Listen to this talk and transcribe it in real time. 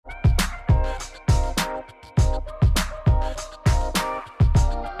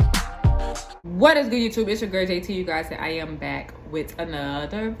What is good, YouTube? It's your girl JT. You guys, I am back with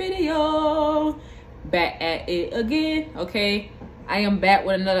another video. Back at it again, okay? I am back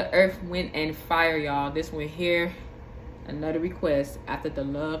with another Earth, Wind, and Fire, y'all. This one here, another request after the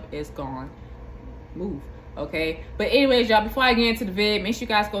love is gone. Move, okay? But anyways, y'all, before I get into the vid, make sure you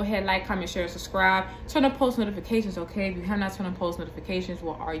guys go ahead, like, comment, share, subscribe. Turn on post notifications, okay? If you have not turned on post notifications,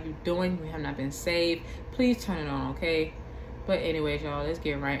 what are you doing? You have not been saved. Please turn it on, okay? But anyways, y'all, let's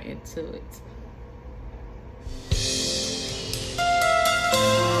get right into it.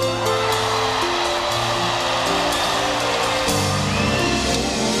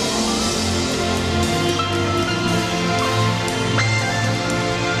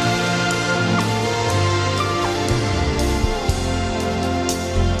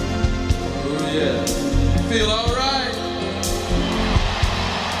 Feel alright.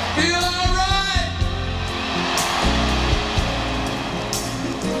 Feel alright.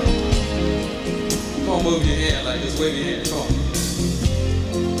 Come on, move your hand like this. Wave your hand. Come on.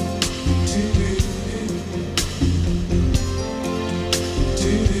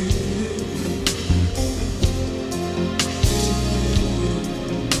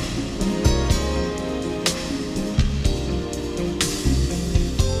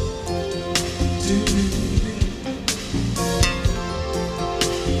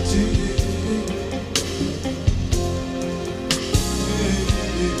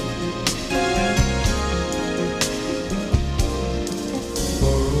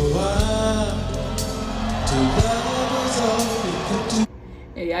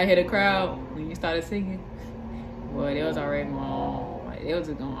 Hey, y'all hear the crowd when you started singing? Boy, they was already going on. Like, they was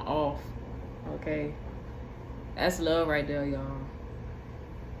just going off. Okay? That's love right there, y'all.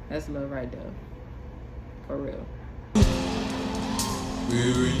 That's love right there. For real.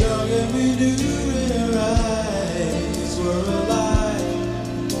 We were young and we knew our eyes were alive.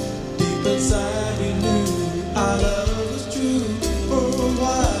 Deep inside we knew our love was true. For a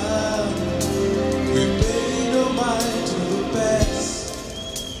while we paid no mind to the past.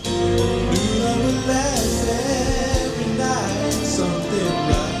 Knew love would last every night. Something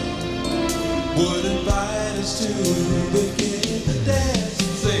right would invite us to begin the dance.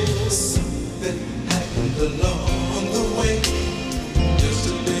 Say something happened along the way.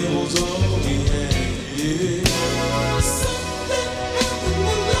 Yesterday was all we had, yeah. Something happened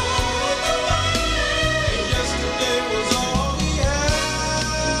along the way. Yesterday was all we had.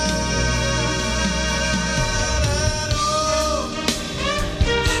 Oh,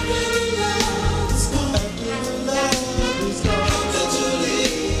 after the love is gone, after the love is gone, how could you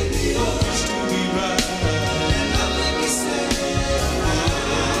leave the urge to be right? And now let me say,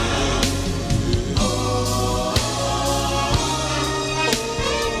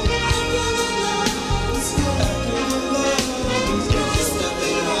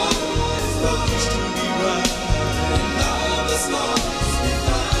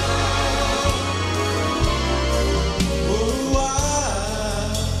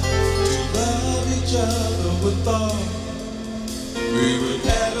 we would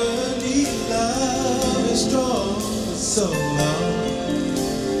never need love as strong for so long.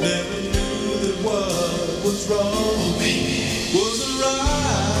 Never knew that what was wrong wasn't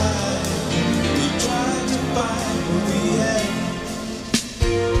right. We tried to find what we had.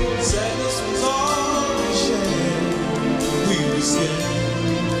 Sadness was all we shared. We were scared.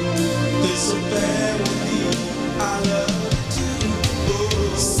 This affair would leave our love too.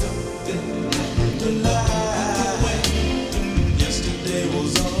 Oh, something happened to life. Yesterday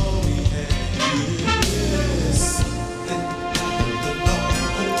was all we had. Yes. Something happened along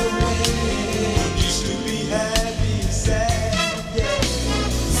the way. We used to be happy and sad. Yeah.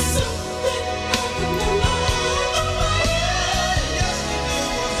 Something happened along the way. Yesterday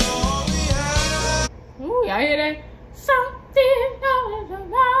was all we had. Ooh, y'all hear that? Something along the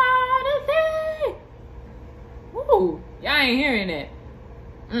way. Ooh, y'all ain't hearing that.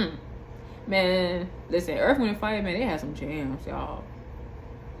 Man, listen, Earth, Wind, and Fire, man, they had some jams, y'all.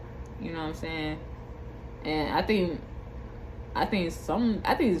 You know what I'm saying? And I think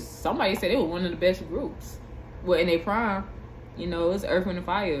somebody said they were one of the best groups. Well, in their prime, you know, it's Earth, Wind, and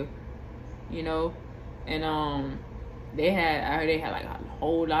Fire. You know, and I heard they had like a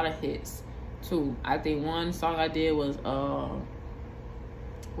whole lot of hits too. I think one song I did was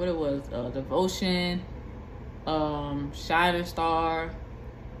what it was, Devotion, Shining Star.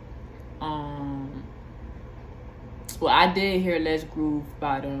 Well, I did hear Let's Groove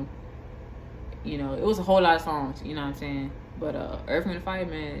by them. You know, it was a whole lot of songs, you know what I'm saying? But Earth, Wind, and Fire,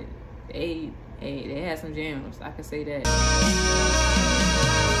 man, they had some jams. I can say that.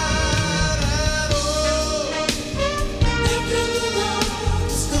 After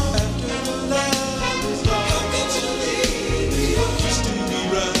the love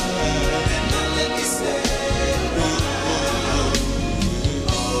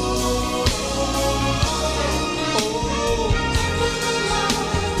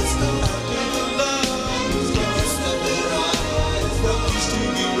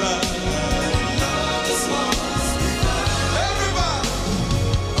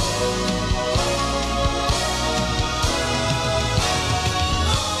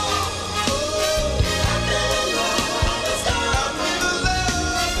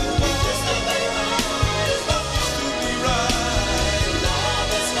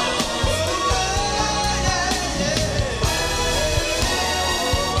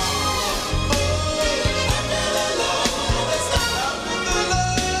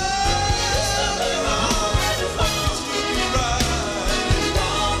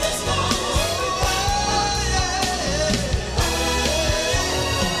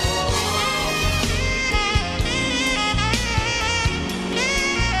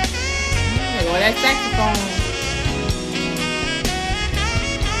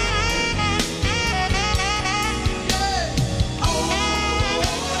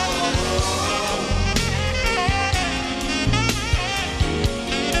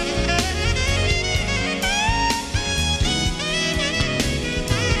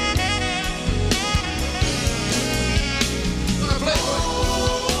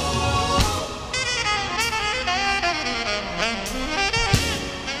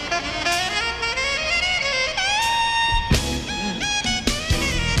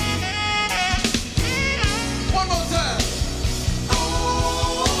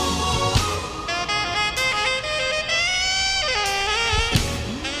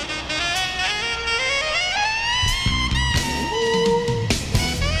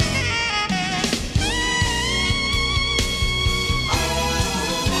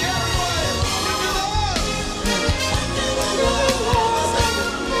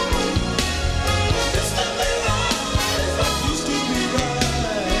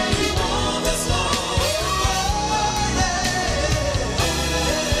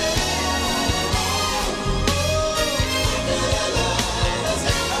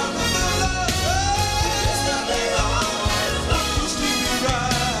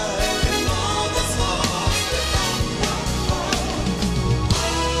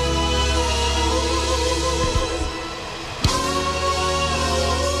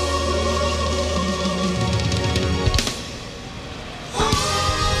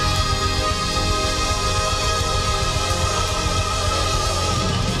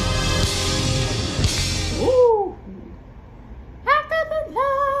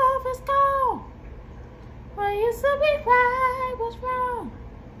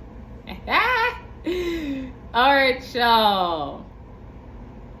All right, y'all.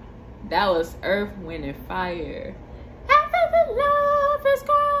 That was Earth, Wind, and Fire. After the love is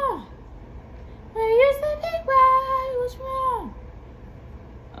gone, we used to think right was wrong.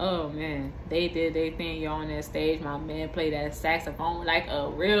 Oh man, they did their thing, y'all, on that stage. My man played that saxophone like a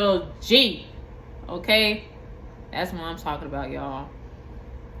real G. Okay, that's what I'm talking about, y'all.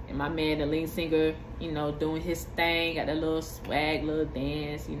 And my man, the lead singer, you know, doing his thing, got the little swag, little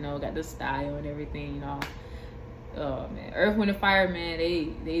dance, you know, got the style and everything, you know. Oh man, Earth, Wind, and Fire, man,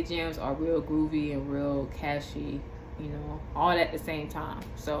 they jams are real groovy and real catchy, you know, all at the same time.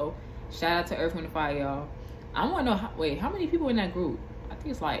 So shout out to Earth, Wind, and Fire, y'all. I want to know, how many people in that group? I think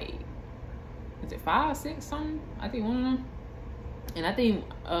it's like, is it 5, 6, something? I think one of them. And I think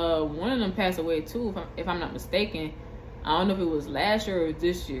one of them passed away too, if I'm not mistaken. I don't know if it was last year or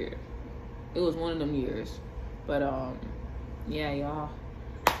this year. It was one of them years. But yeah, y'all.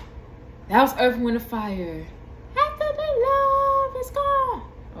 That was Earth, Wind, and Fire. After the love is gone.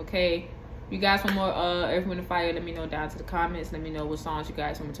 Okay. You guys want more Earth, Wind, and Fire, let me know down to the comments. Let me know what songs you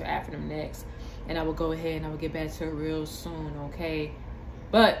guys want me to add for them next. And I will go ahead and I will get back to it real soon, okay?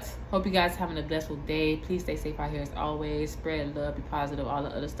 But hope you guys having a blessed day. Please stay safe out here as always. Spread love, be positive, all the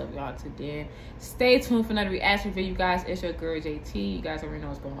other stuff y'all to do. Stay tuned for another reaction video, you guys. It's your girl JT. You guys already know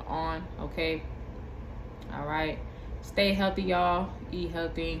what's going on, okay? All right. Stay healthy, y'all. Eat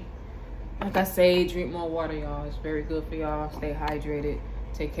healthy. Like I say, drink more water, y'all. It's very good for y'all. Stay hydrated.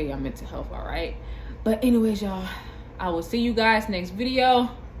 Take care of your mental health, all right? But anyways, y'all, I will see you guys next video.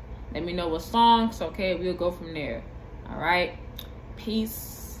 Let me know what songs, okay? We'll go from there, all right?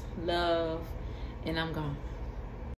 Peace, love, and I'm gone.